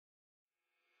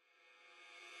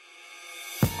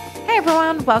Hey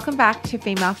everyone, welcome back to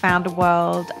Female Founder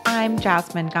World. I'm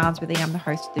Jasmine Garnsworthy, I'm the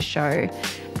host of the show,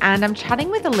 and I'm chatting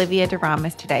with Olivia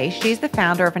DeRamus today. She's the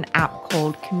founder of an app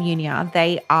called Communia.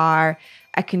 They are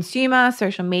a consumer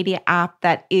social media app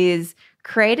that is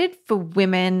created for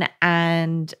women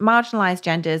and marginalized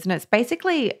genders, and it's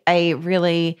basically a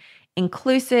really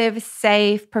inclusive,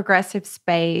 safe, progressive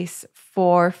space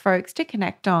for folks to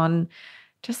connect on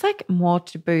just like more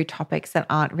taboo topics that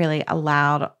aren't really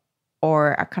allowed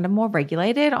or are kind of more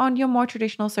regulated on your more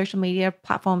traditional social media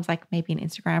platforms, like maybe an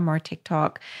Instagram or a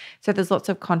TikTok. So there's lots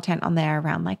of content on there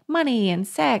around like money and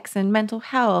sex and mental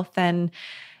health. And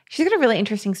she's got a really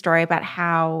interesting story about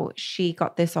how she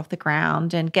got this off the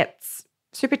ground and gets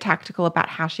super tactical about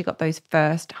how she got those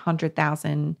first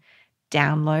 100,000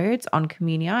 downloads on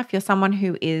Communia. If you're someone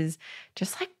who is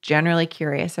just like generally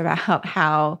curious about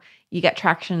how you get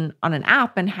traction on an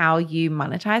app and how you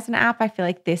monetize an app, I feel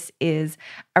like this is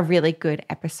a really good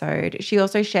episode. She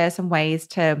also shares some ways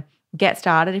to get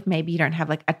started if maybe you don't have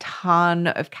like a ton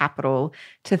of capital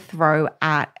to throw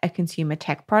at a consumer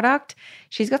tech product.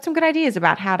 She's got some good ideas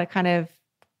about how to kind of,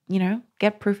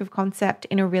 get proof of concept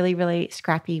in a really, really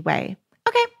scrappy way.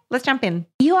 Okay, let's jump in.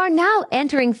 You are now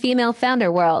entering Female Founder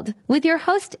World with your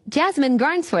host, Jasmine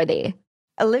Garnsworthy.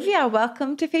 Olivia,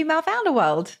 welcome to Female Founder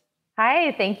World.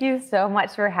 Hi, thank you so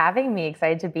much for having me.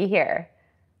 Excited to be here.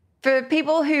 For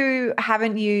people who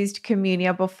haven't used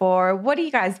Communia before, what are you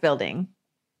guys building?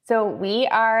 So we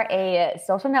are a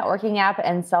social networking app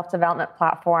and self-development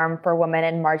platform for women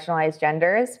and marginalized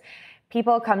genders.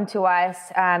 People come to us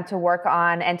to work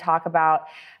on and talk about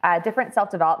different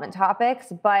self-development topics,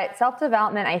 but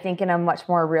self-development, I think, in a much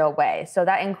more real way. So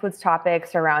that includes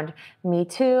topics around Me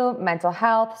Too, mental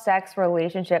health, sex,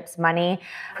 relationships, money,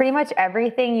 pretty much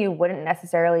everything you wouldn't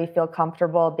necessarily feel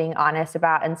comfortable being honest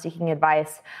about and seeking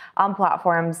advice on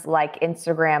platforms like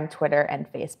Instagram, Twitter,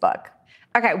 and Facebook.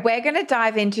 Okay, we're going to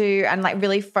dive into and like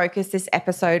really focus this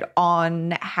episode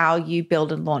on how you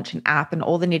build and launch an app and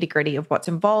all the nitty-gritty of what's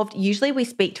involved. Usually we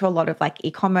speak to a lot of like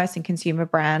e-commerce and consumer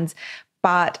brands,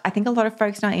 but I think a lot of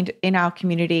folks in our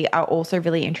community are also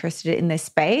really interested in this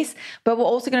space. But we're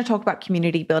also going to talk about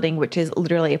community building, which is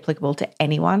literally applicable to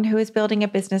anyone who is building a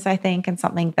business, I think, and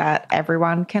something that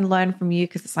everyone can learn from you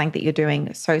because it's something that you're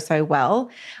doing so well.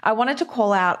 I wanted to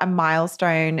call out a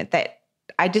milestone that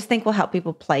I just think will help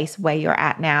people place where you're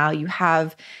at now. You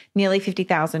have nearly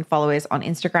 50,000 followers on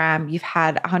Instagram. You've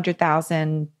had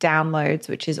 100,000 downloads,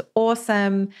 which is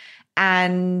awesome.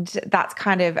 And that's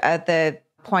kind of the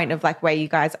point of like where you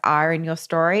guys are in your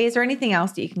story. Is there anything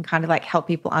else that you can kind of like help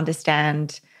people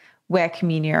understand where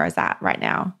Communia is at right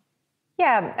now?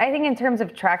 Yeah, I think in terms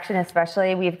of traction,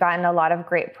 especially, we've gotten a lot of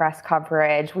great press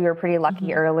coverage. We were pretty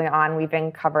lucky early on. We've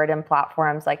been covered in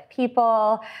platforms like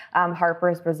People,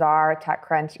 Harper's Bazaar,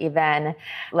 TechCrunch even.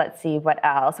 Let's see what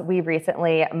else. We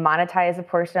recently monetized a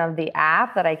portion of the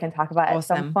app that I can talk about at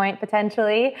some point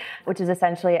potentially, which is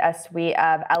essentially a suite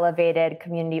of elevated,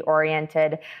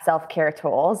 community-oriented self-care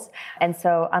tools. And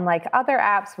so unlike other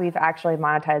apps, we've actually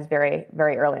monetized very,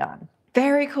 very early on.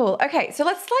 Very cool. Okay, so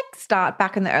let's like start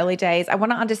back in the early days. I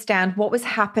want to understand what was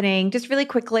happening, just really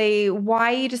quickly,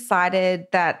 why you decided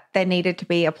that there needed to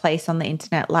be a place on the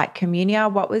internet like Communia.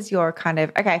 What was your kind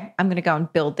of, okay, I'm going to go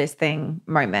and build this thing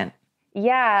moment?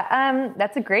 Yeah,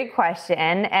 that's a great question.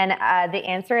 And the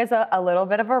answer is a little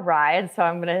bit of a ride. So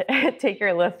I'm going to take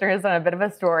your listeners on a bit of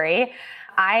a story.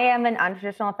 I am an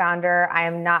untraditional founder. I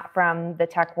am not from the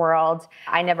tech world.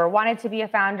 I never wanted to be a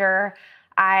founder.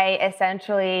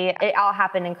 It all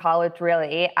happened in college,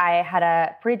 really. I had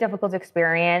a pretty difficult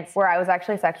experience where I was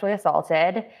actually sexually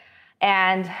assaulted.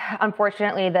 And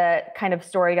unfortunately, the kind of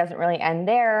story doesn't really end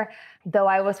there. Though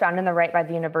I was found in the right by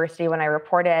the university when I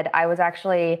reported, I was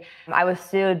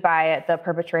sued by the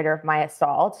perpetrator of my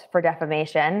assault for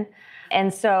defamation.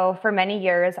 And so for many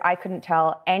years, I couldn't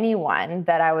tell anyone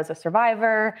that I was a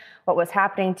survivor, what was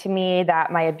happening to me,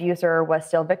 that my abuser was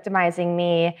still victimizing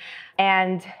me.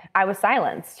 And I was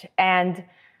silenced. And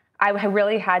I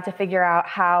really had to figure out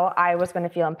how I was going to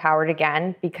feel empowered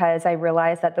again, because I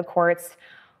realized that the courts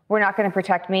were not going to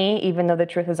protect me, even though the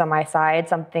truth is on my side,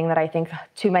 something that I think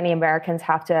too many Americans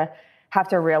have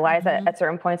to realize at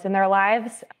certain points in their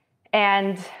lives.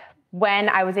 And when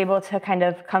I was able to kind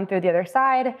of come through the other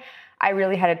side, I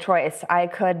really had a choice. I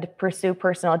could pursue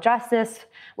personal justice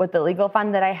with the legal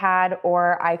fund that I had,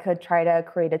 or I could try to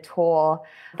create a tool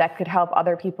that could help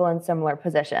other people in similar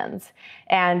positions.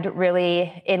 And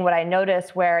really, in what I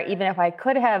noticed, where even if I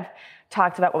could have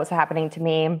talked about what was happening to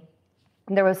me,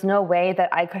 there was no way that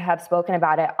I could have spoken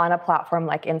about it on a platform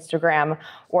like Instagram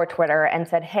or Twitter and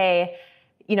said, hey,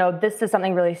 this is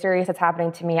something really serious that's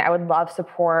happening to me. I would love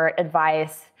support,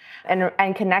 advice,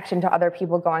 and connection to other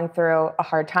people going through a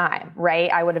hard time,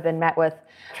 right? I would have been met with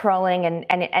trolling and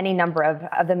any number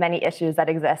of the many issues that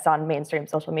exist on mainstream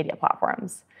social media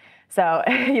platforms. So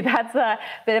that's a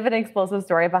bit of an explosive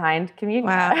story behind Communia.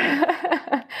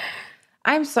 Wow.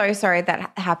 I'm so sorry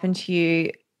that happened to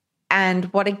you. And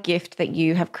what a gift that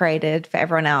you have created for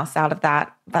everyone else out of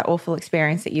that awful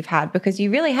experience that you've had, because you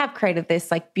really have created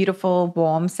this like beautiful,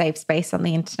 warm, safe space on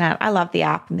the internet. I love the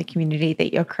app and the community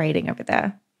that you're creating over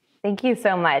there. Thank you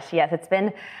so much. Yes, it's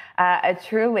been a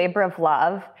true labor of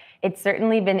love. It's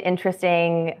certainly been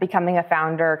interesting becoming a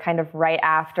founder kind of right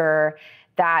after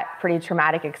that pretty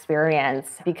traumatic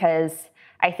experience, because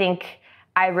I think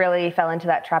I really fell into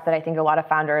that trap that I think a lot of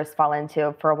founders fall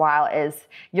into for a while, is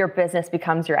your business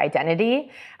becomes your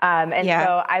identity.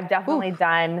 So I've definitely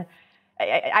done,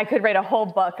 I could write a whole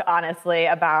book, honestly,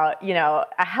 about,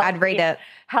 a healthy, I'd read it.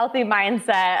 Healthy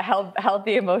mindset,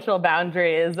 healthy emotional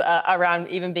boundaries around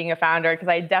even being a founder. Because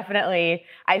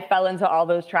I fell into all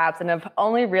those traps and have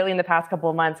only really in the past couple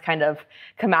of months kind of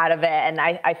come out of it. And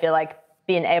I feel like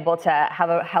being able to have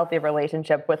a healthy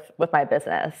relationship with my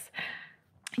business.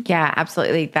 Yeah,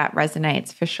 absolutely. That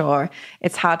resonates for sure.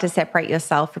 It's hard to separate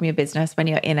yourself from your business when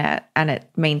you're in it and it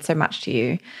means so much to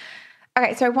you.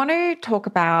 Okay, so I want to talk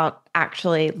about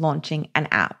actually launching an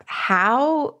app.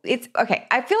 I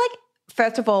feel like,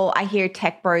 first of all, I hear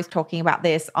tech bros talking about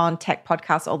this on tech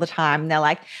podcasts all the time. And they're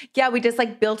like, yeah, we just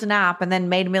like built an app and then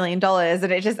made $1 million.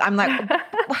 And I'm like,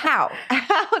 how?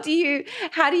 How do you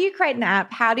create an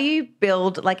app? How do you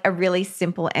build like a really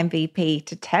simple MVP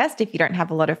to test if you don't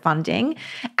have a lot of funding?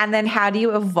 And then how do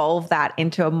you evolve that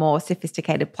into a more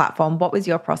sophisticated platform? What was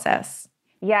your process?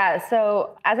 Yeah,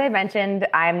 so as I mentioned,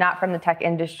 I'm not from the tech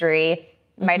industry.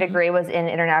 My degree was in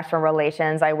international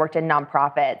relations. I worked in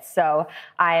nonprofits. So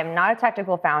I am not a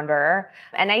technical founder.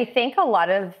 And I think a lot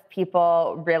of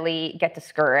people really get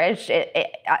discouraged.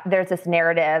 There's this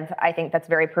narrative, I think, that's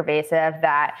very pervasive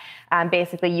that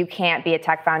basically you can't be a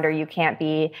tech founder, you can't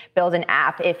build an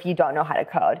app if you don't know how to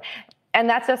code. And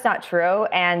that's just not true.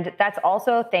 And that's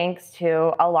also thanks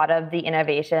to a lot of the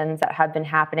innovations that have been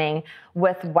happening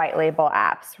with white label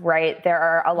apps, right? There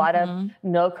are a lot of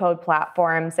no-code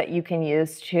platforms that you can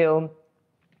use to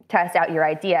test out your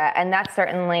idea. And that's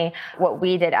certainly what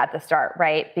we did at the start,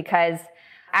 right? Because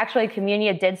actually,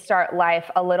 Communia did start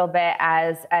life a little bit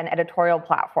as an editorial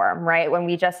platform, right? When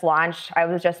we just launched, I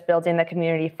was just building the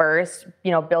community first,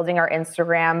 building our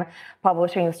Instagram,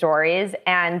 publishing stories.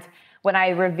 And when I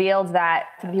revealed that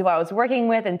to the people I was working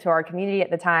with and to our community at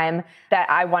the time, that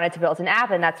I wanted to build an app,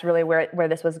 and that's really where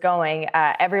this was going,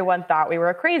 everyone thought we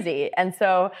were crazy. And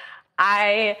so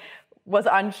I was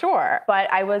unsure,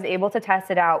 but I was able to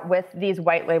test it out with these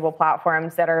white label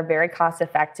platforms that are very cost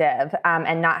effective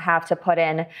and not have to put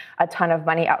in a ton of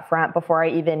money up front before I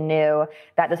even knew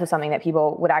that this was something that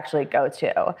people would actually go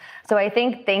to. So I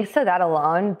think thanks to that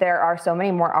alone, there are so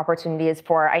many more opportunities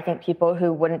for, I think, people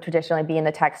who wouldn't traditionally be in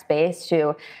the tech space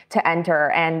to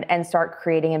enter and start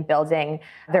creating and building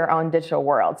their own digital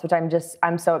worlds, which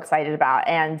I'm so excited about.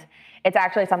 And it's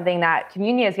actually something that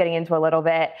Communia is getting into a little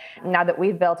bit now that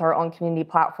we've built our own community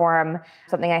platform.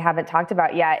 Something I haven't talked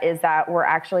about yet is that we're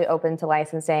actually open to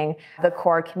licensing the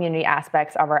core community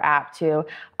aspects of our app to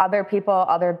other people,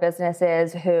 other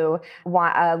businesses who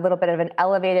want a little bit of an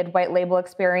elevated white label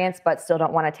experience, but still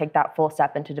don't want to take that full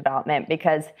step into development.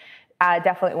 Because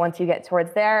definitely once you get towards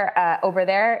over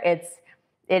there, it's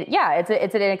an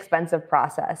inexpensive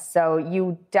process. So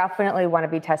you definitely want to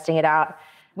be testing it out.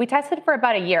 We tested for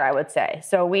about a year, I would say.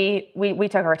 So we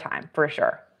took our time for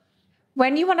sure.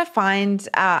 When you want to find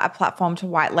a platform to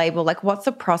white label, like what's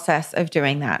the process of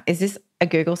doing that? Is this a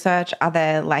Google search? Are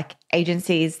there like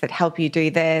agencies that help you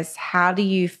do this? How do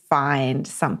you find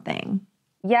something?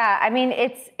 Yeah, I mean,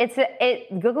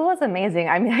 Google is amazing.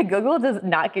 I mean, Google does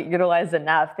not get utilized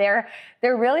enough. They're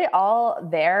really all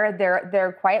there.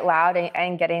 They're quite loud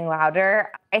and getting louder.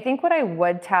 I think what I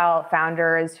would tell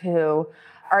founders who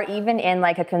are even in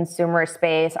like a consumer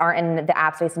space, aren't in the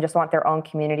app space and just want their own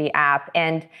community app,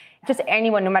 and just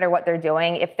anyone, no matter what they're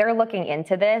doing, if they're looking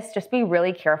into this, just be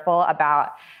really careful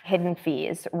about hidden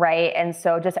fees, right? And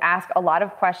so just ask a lot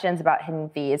of questions about hidden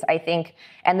fees, I think,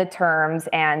 and the terms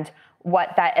and what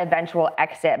that eventual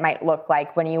exit might look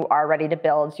like when you are ready to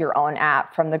build your own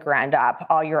app from the ground up,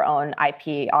 all your own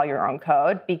IP, all your own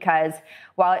code. Because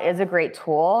while it is a great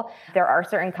tool, there are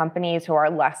certain companies who are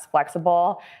less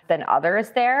flexible than others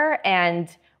there.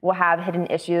 And will have hidden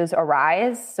issues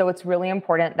arise. So it's really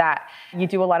important that you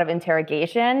do a lot of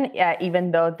interrogation,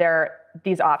 even though they're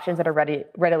these options that are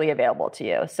readily available to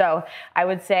you. So I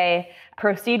would say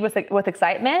proceed with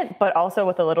excitement, but also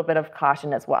with a little bit of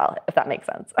caution as well, if that makes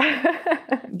sense.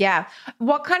 Yeah.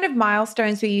 What kind of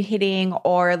milestones were you hitting,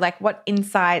 or like what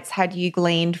insights had you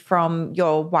gleaned from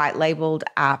your white labeled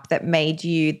app that made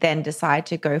you then decide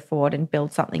to go forward and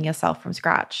build something yourself from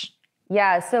scratch?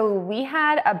 Yeah, so we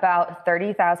had about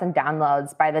 30,000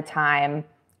 downloads by the time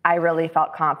I really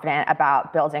felt confident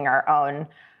about building our own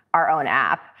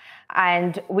app.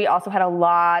 And we also had a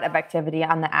lot of activity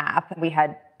on the app. We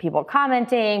had people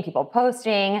commenting, people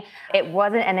posting. It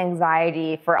wasn't an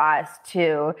anxiety for us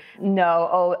to know,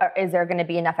 oh, is there going to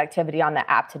be enough activity on the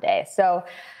app today? So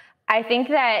I think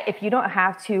that if you don't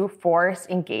have to force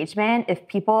engagement, if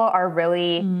people are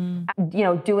really,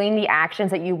 doing the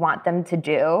actions that you want them to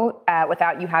do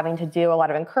without you having to do a lot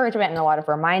of encouragement and a lot of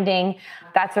reminding,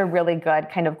 that's a really good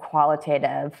kind of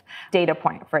qualitative data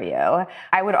point for you.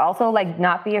 I would also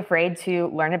not be afraid to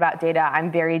learn about data.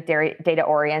 I'm very data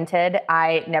oriented.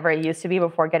 I never used to be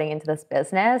before getting into this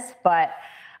business. But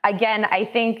again, I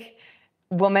think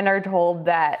women are told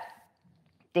that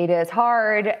data is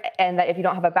hard and that if you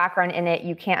don't have a background in it,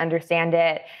 you can't understand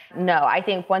it. No, I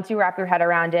think once you wrap your head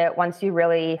around it, once you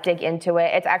really dig into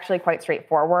it, it's actually quite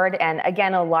straightforward. And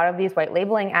again, a lot of these white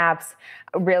labeling apps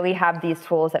really have these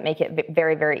tools that make it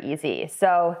very, very easy.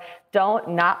 So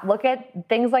don't not look at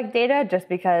things like data just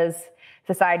because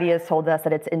society has told us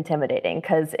that it's intimidating,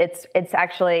 because it's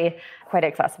actually quite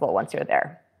accessible once you're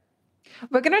there.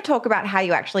 We're going to talk about how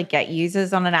you actually get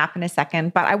users on an app in a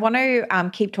second, but I want to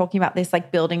keep talking about this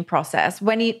building process.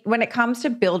 When it comes to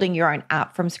building your own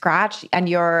app from scratch and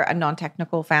you're a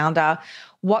non-technical founder,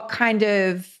 what kind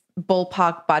of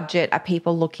ballpark budget are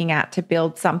people looking at to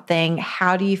build something?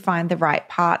 How do you find the right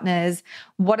partners?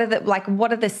 What are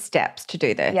the steps to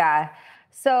do this? Yeah.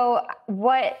 So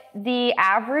what the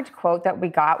average quote that we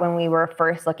got when we were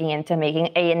first looking into making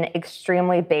an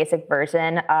extremely basic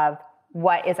version of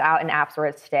what is out in app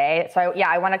stores today. So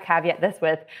I want to caveat this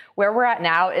with where we're at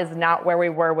now is not where we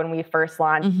were when we first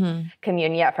launched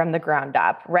Communia from the ground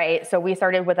up, right? So we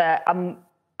started with a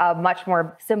much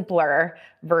more simpler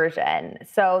version.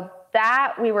 So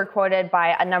that we were quoted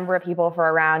by a number of people for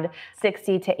around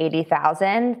 60 to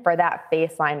 80,000 for that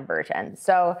baseline version.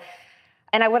 So,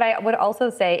 and I would also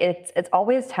say it's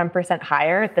always 10%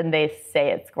 higher than they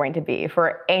say it's going to be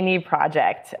for any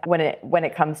project when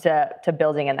it comes to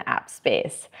building in the app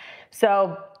space.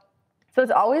 So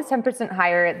it's always 10%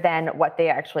 higher than what they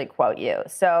actually quote you.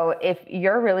 So if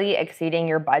you're really exceeding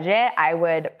your budget, I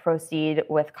would proceed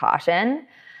with caution.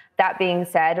 That being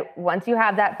said, once you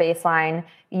have that baseline,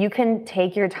 you can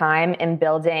take your time in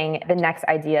building the next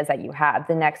ideas that you have,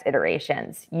 the next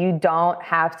iterations. You don't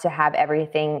have to have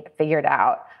everything figured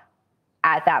out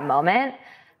at that moment.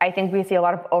 I think we see a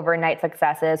lot of overnight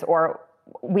successes, or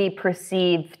we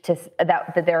perceive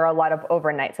that there are a lot of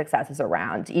overnight successes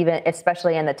around, even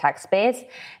especially in the tech space.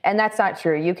 And that's not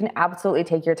true. You can absolutely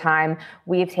take your time.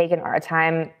 We've taken our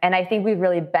time. And I think we've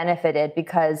really benefited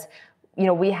because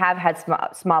we have had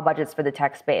small budgets for the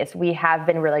tech space. We have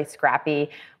been really scrappy.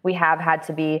 We have had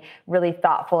to be really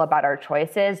thoughtful about our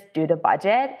choices due to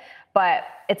budget, but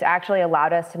it's actually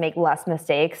allowed us to make less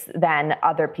mistakes than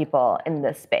other people in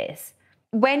this space.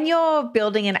 When you're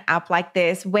building an app like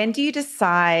this, when do you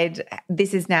decide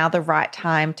this is now the right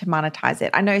time to monetize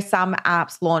it? I know some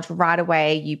apps launch right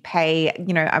away. You pay,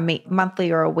 a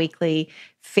monthly or a weekly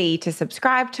fee to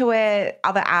subscribe to it.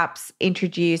 Other apps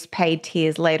introduce paid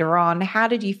tiers later on. How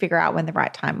did you figure out when the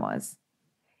right time was?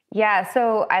 Yeah,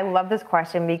 so I love this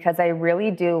question because I really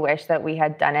do wish that we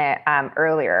had done it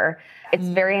earlier. It's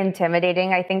very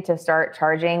intimidating, I think, to start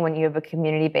charging when you have a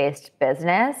community-based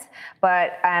business,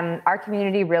 but our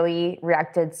community really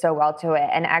reacted so well to it.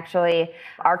 And actually,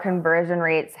 our conversion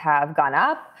rates have gone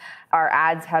up. Our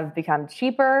ads have become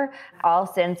cheaper, all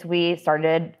since we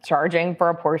started charging for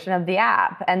a portion of the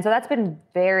app. And so that's been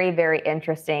very, very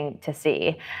interesting to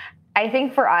see. I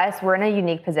think for us, we're in a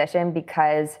unique position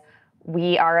because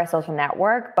we are a social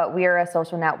network, but we are a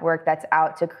social network that's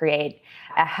out to create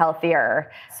a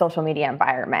healthier social media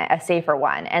environment, a safer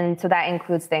one. And so that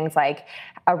includes things like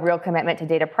a real commitment to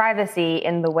data privacy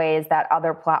in the ways that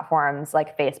other platforms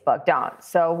like Facebook don't.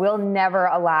 So we'll never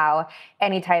allow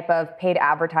any type of paid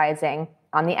advertising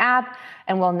on the app,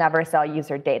 and we'll never sell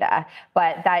user data.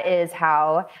 But that is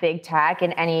how big tech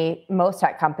and most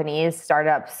tech companies,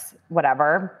 startups,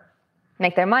 whatever,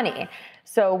 make their money.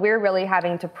 So we're really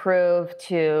having to prove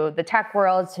to the tech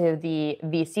world, to the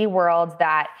VC world,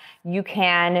 that you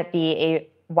can be a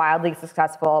wildly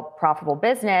successful, profitable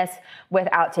business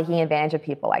without taking advantage of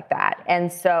people like that.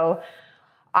 And so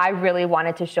I really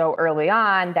wanted to show early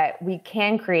on that we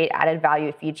can create added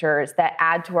value features that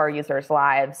add to our users'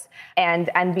 lives and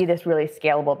be this really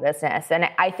scalable business. And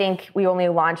I think we only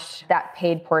launched that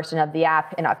paid portion of the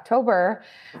app in October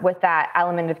with that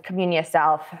element of Communia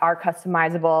Self, our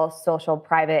customizable social,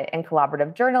 private, and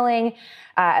collaborative journaling,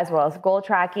 as well as goal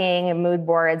tracking and mood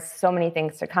boards, so many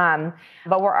things to come.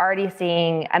 But we're already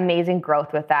seeing amazing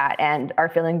growth with that and are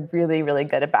feeling really, really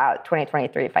good about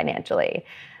 2023 financially.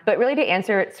 But really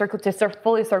to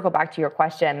fully circle back to your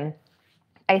question,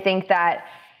 I think that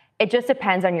it just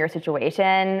depends on your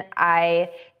situation. I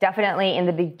definitely in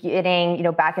the beginning,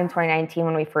 back in 2019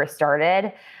 when we first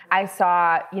started, I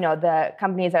saw, the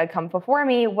companies that had come before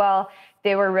me, well,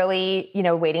 they were really,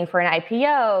 waiting for an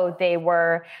IPO. They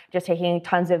were just taking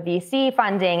tons of VC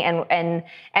funding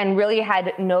and really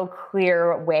had no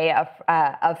clear way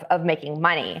of making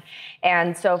money.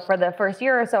 And so for the first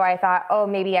year or so, I thought, oh,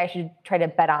 maybe I should try to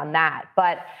bet on that.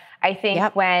 But I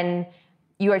think when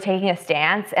you are taking a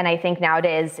stance, and I think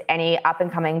nowadays any up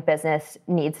and coming business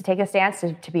needs to take a stance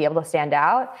to be able to stand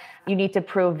out. You need to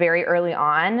prove very early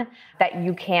on that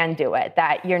you can do it,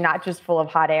 that you're not just full of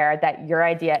hot air, that your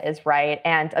idea is right.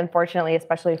 And unfortunately,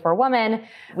 especially for women,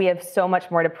 we have so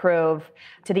much more to prove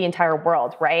to the entire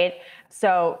world, right?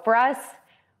 So for us,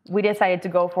 we decided to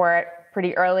go for it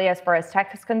pretty early as far as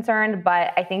tech is concerned,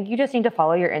 but I think you just need to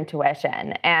follow your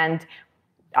intuition, and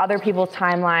other people's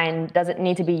timeline doesn't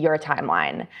need to be your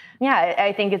timeline. Yeah,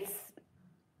 I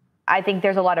think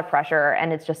there's a lot of pressure,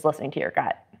 and it's just listening to your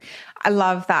gut. I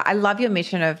love that. I love your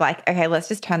mission of like, okay, let's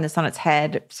just turn this on its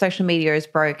head. Social media is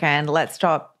broken. Let's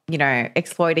stop,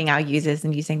 exploiting our users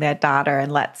and using their data,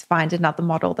 and let's find another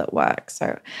model that works.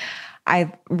 So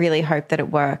I really hope that it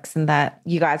works and that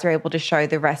you guys are able to show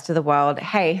the rest of the world,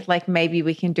 hey, like maybe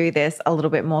we can do this a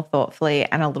little bit more thoughtfully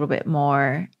and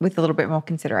with a little bit more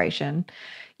consideration.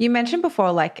 You mentioned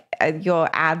before, like your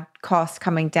ad costs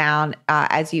coming down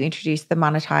as you introduce the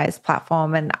monetized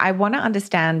platform. And I want to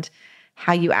understand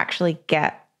how you actually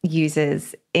get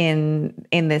users in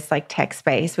this like tech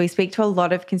space. We speak to a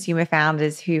lot of consumer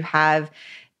founders who have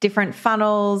different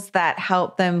funnels that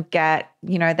help them get,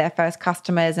 their first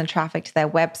customers and traffic to their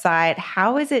website.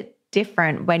 How is it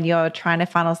different when you're trying to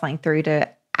funnel something through to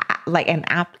like an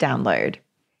app download?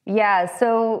 Yeah,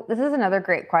 so this is another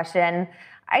great question.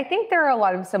 I think there are a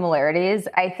lot of similarities.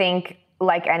 I think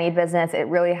like any business, it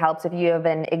really helps if you have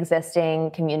an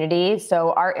existing community.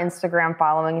 So our Instagram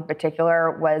following in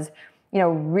particular was,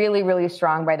 really, really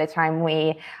strong by the time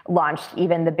we launched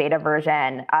even the beta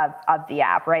version of the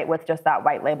app, right? With just that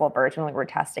white label version, we were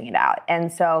testing it out. And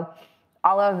so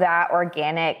all of that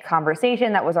organic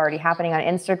conversation that was already happening on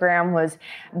Instagram was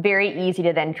very easy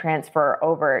to then transfer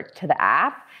over to the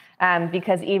app.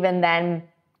 Because even then,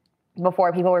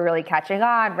 before people were really catching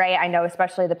on, right? I know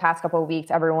especially the past couple of weeks,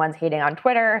 everyone's hating on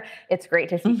Twitter. It's great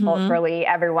to see culturally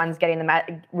everyone's getting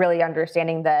really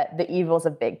understanding the evils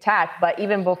of big tech. But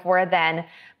even before then,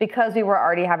 because we were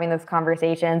already having those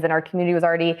conversations and our community was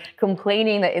already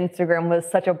complaining that Instagram was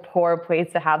such a poor place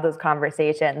to have those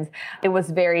conversations, it was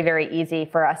very, very easy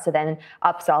for us to then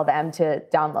upsell them to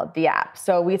download the app.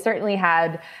 So we certainly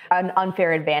had an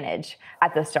unfair advantage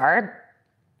at the start.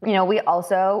 We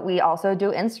also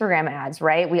do Instagram ads,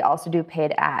 right? We also do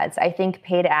paid ads. I think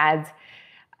paid ads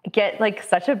get like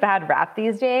such a bad rap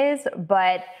these days,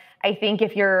 but I think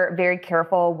if you're very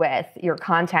careful with your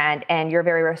content and you're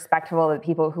very respectful of the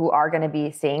people who are going to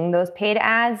be seeing those paid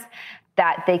ads,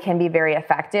 that they can be very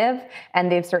effective.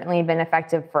 And they've certainly been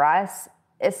effective for us,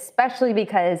 especially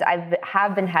because I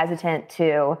have been hesitant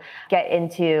to get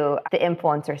into the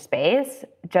influencer space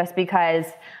just because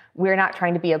we're not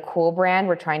trying to be a cool brand.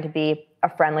 We're trying to be a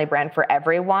friendly brand for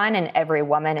everyone and every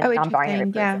woman and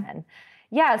non-binary person.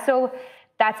 Yeah, so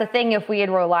that's the thing. If we had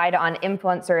relied on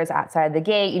influencers outside the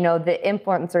gate, the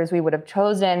influencers we would have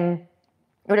chosen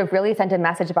would have really sent a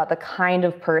message about the kind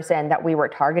of person that we were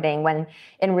targeting, when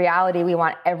in reality, we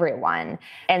want everyone.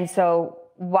 And so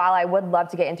while I would love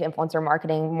to get into influencer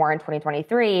marketing more in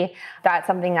 2023, that's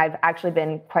something I've actually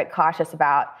been quite cautious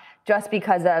about, just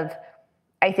because of,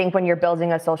 I think when you're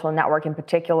building a social network in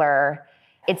particular,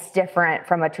 it's different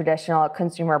from a traditional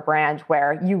consumer brand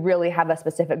where you really have a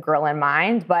specific girl in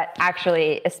mind. But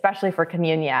actually, especially for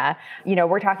Communia,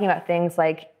 we're talking about things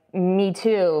like Me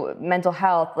Too, mental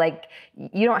health. Like,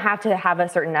 you don't have to have a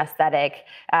certain aesthetic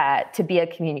to be a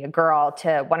Communia girl,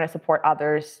 to want to support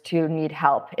others, to need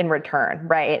help in return,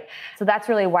 right? So that's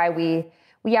really why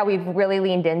we've really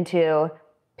leaned into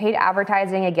paid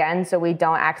advertising again, so we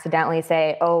don't accidentally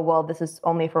say, oh, well, this is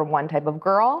only for one type of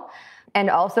girl. and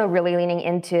also really leaning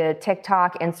into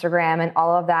TikTok, Instagram, and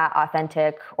all of that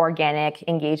authentic, organic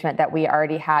engagement that we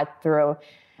already had through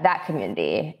that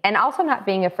community. And also not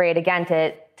being afraid, again,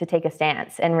 to take a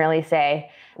stance and really say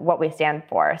what we stand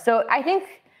for. So I think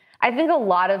a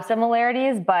lot of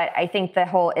similarities, but I think the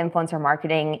whole influencer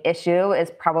marketing issue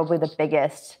is probably the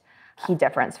biggest key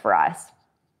difference for us.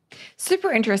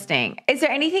 Super interesting. Is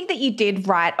there anything that you did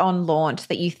right on launch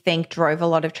that you think drove a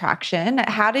lot of traction?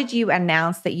 How did you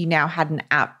announce that you now had an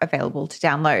app available to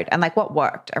download? And like what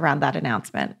worked around that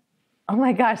announcement? Oh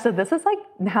my gosh. So this is like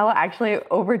now actually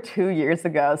over 2 years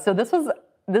ago. So this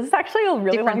is actually a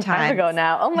really long time ago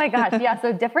now. Oh my gosh. Yeah.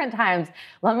 So different times.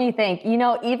 Let me think.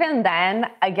 Even then,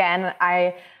 again,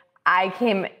 I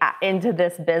came into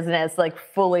this business like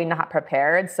fully not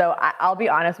prepared. So I'll be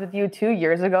honest with you, 2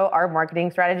 years ago, our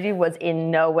marketing strategy was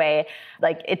in no way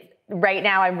like it's right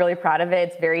now. I'm really proud of it.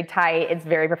 It's very tight. It's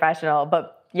very professional.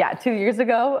 But yeah, 2 years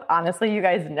ago, honestly, you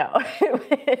guys know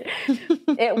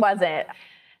it wasn't.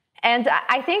 And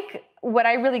I think what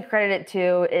I really credit it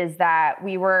to is that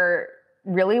we were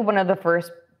really one of the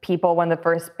first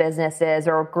businesses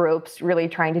or groups really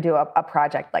trying to do a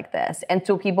project like this. And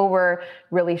so people were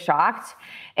really shocked.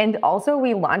 And also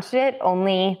we launched it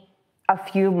only a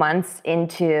few months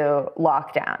into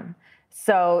lockdown.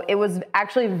 So it was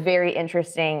actually very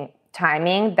interesting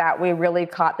timing that we really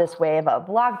caught this wave of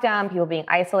lockdown, people being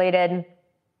isolated,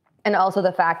 and also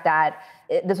the fact that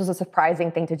this was a surprising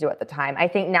thing to do at the time. I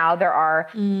think now there are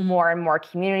more and more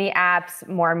community apps,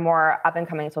 more and more up and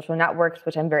coming social networks,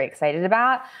 which I'm very excited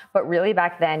about. But really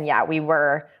back then, yeah, we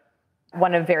were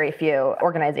one of very few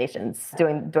organizations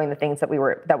doing the things that we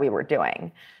were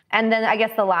doing. And then I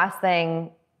guess the last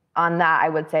thing on that I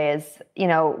would say is,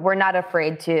 we're not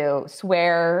afraid to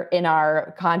swear in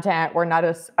our content. We're not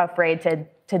afraid to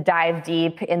dive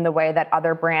deep in the way that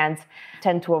other brands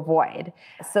tend to avoid.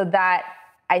 So that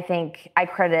I think I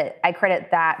credit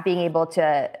that being able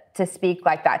to speak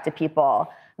like that to people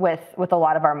with a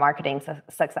lot of our marketing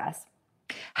success.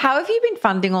 How have you been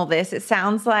funding all this? It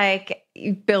sounds like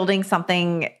you're building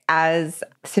something as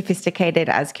sophisticated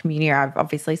as Communia. I've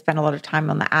obviously spent a lot of time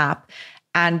on the app,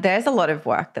 and there's a lot of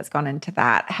work that's gone into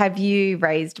that. Have you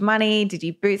raised money? Did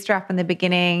you bootstrap in the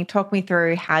beginning? Talk me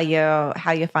through how you're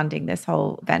funding this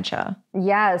whole venture.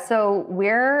 Yeah, so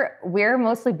we're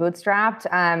mostly bootstrapped.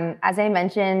 As I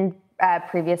mentioned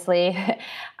previously,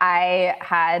 I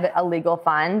had a legal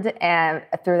fund and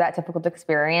through that difficult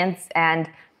experience, and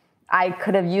I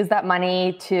could have used that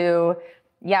money to,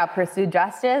 pursue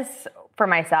justice for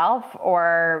myself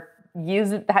or use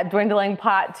that dwindling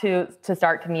pot to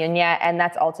start Communia. And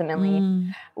that's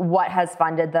ultimately what has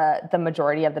funded the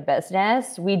majority of the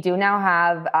business. We do now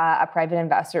have a private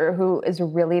investor who is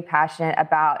really passionate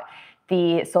about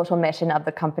the social mission of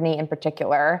the company in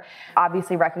particular,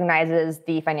 obviously recognizes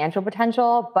the financial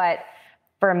potential, but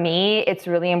for me, it's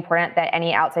really important that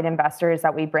any outside investors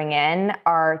that we bring in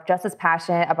are just as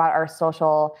passionate about our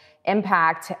social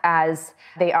impact as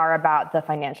they are about the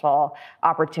financial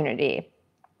opportunity.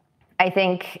 I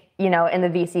think, in the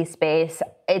VC space,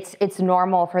 it's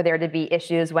normal for there to be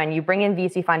issues when you bring in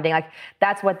VC funding. Like,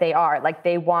 that's what they are. Like,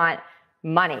 they want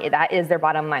money. That is their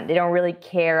bottom line. They don't really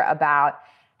care about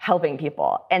helping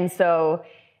people. And so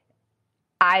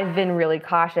I've been really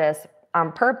cautious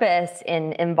on purpose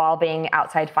in involving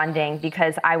outside funding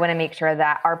because I want to make sure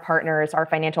that our partners, our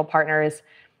financial partners,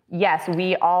 yes,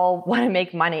 we all want to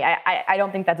make money. I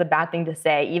don't think that's a bad thing to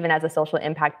say, even as a social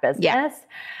impact business.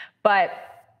 But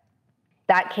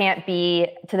that can't be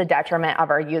to the detriment of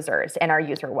our users and our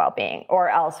user well-being, or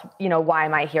else, why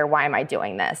am I here? Why am I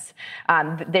doing this?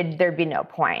 There'd be no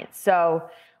point. So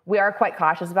we are quite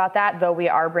cautious about that, though we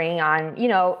are bringing on,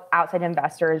 outside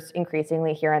investors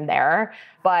increasingly here and there,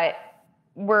 but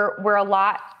we're a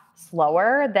lot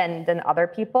slower than other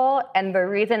people. And the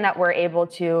reason that we're able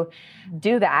to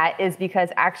do that is because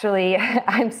actually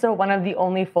I'm still one of the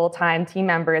only full-time team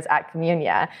members at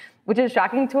Communia, which is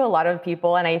shocking to a lot of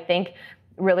people. And I think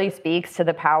really speaks to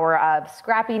the power of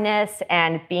scrappiness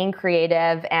and being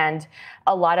creative and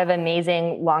a lot of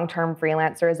amazing long-term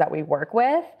freelancers that we work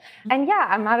with. And yeah,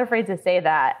 I'm not afraid to say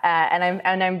that.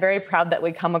 And I'm very proud that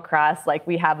we come across like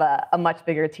we have a much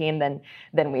bigger team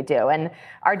than we do. And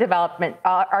our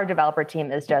developer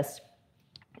team is just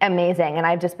amazing. And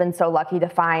I've just been so lucky to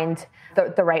find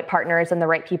the right partners and the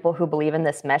right people who believe in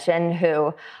this mission,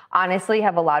 who honestly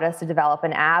have allowed us to develop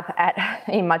an app at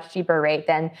a much cheaper rate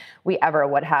than we ever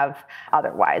would have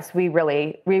otherwise. We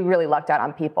really lucked out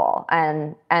on people.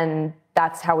 And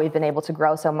that's how we've been able to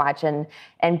grow so much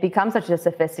and become such a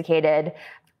sophisticated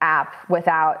app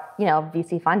without,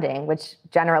 VC funding, which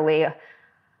generally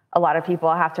a lot of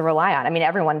people have to rely on. I mean,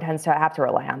 everyone tends to have to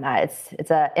rely on that.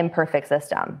 It's an imperfect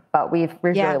system, but we've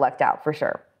really lucked out for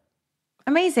sure.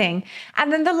 Amazing.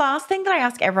 And then the last thing that I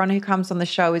ask everyone who comes on the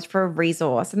show is for a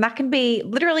resource. And that can be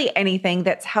literally anything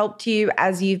that's helped you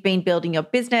as you've been building your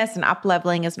business and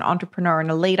up-leveling as an entrepreneur and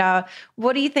a leader.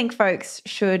 What do you think folks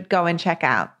should go and check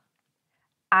out?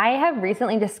 I have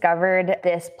recently discovered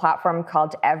this platform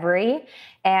called Every,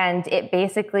 and it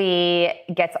basically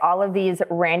gets all of these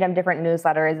random different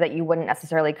newsletters that you wouldn't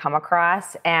necessarily come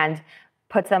across and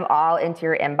puts them all into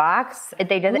your inbox. It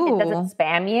doesn't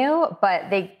spam you, but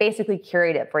they basically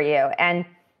curate it for you. And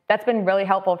that's been really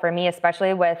helpful for me,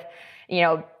 especially with,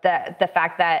 the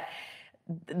fact that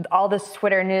all this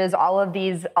Twitter news, all of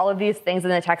these things in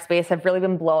the tech space have really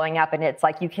been blowing up. And it's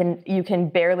like you can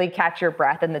barely catch your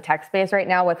breath in the tech space right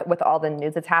now with all the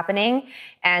news that's happening.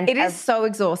 And it is so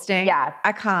exhausting. Yeah.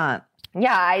 I can't.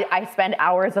 Yeah, I spend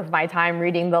hours of my time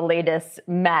reading the latest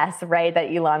mess, right, that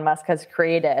Elon Musk has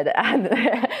created, and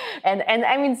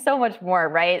I mean so much more,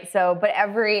 right? So, but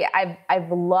I've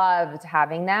loved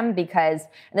having them because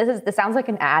this sounds like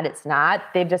an ad. It's not.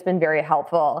 They've just been very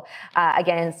helpful,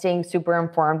 again, in staying super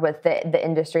informed with the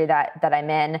industry that I'm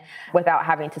in, without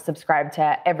having to subscribe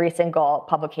to every single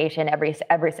publication, every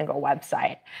single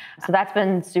website. So that's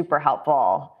been super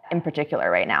helpful in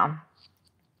particular right now.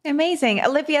 Amazing.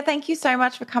 Olivia, thank you so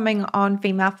much for coming on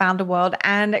Female Founder World,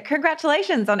 and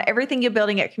congratulations on everything you're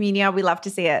building at Communia. We love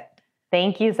to see it.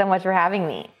 Thank you so much for having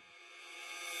me.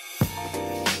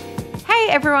 Hey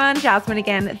everyone, Jasmine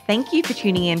again. Thank you for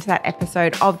tuning in to that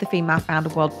episode of the Female Founder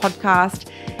World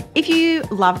podcast. If you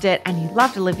loved it and you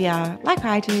loved Olivia like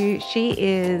I do, she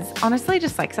is honestly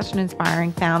just like such an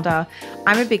inspiring founder.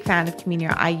 I'm a big fan of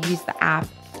Communia. I use the app.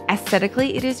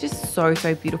 Aesthetically, it is just so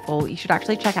beautiful. You should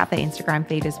actually check out their Instagram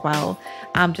feed as well,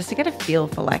 just to get a feel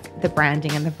for like the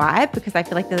branding and the vibe, because I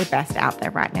feel like they're the best out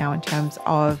there right now in terms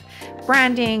of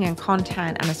branding and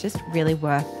content, and it's just really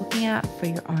worth looking at for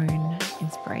your own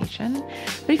inspiration.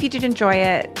 But if you did enjoy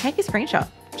it, take a screenshot.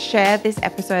 Share this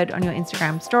episode on your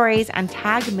Instagram stories and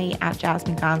tag me at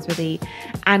Jasmine Garnsworthy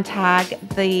and tag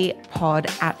the pod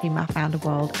at Female Founder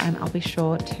World, and I'll be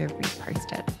sure to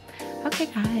repost it. Okay,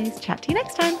 guys, chat to you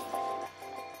next time.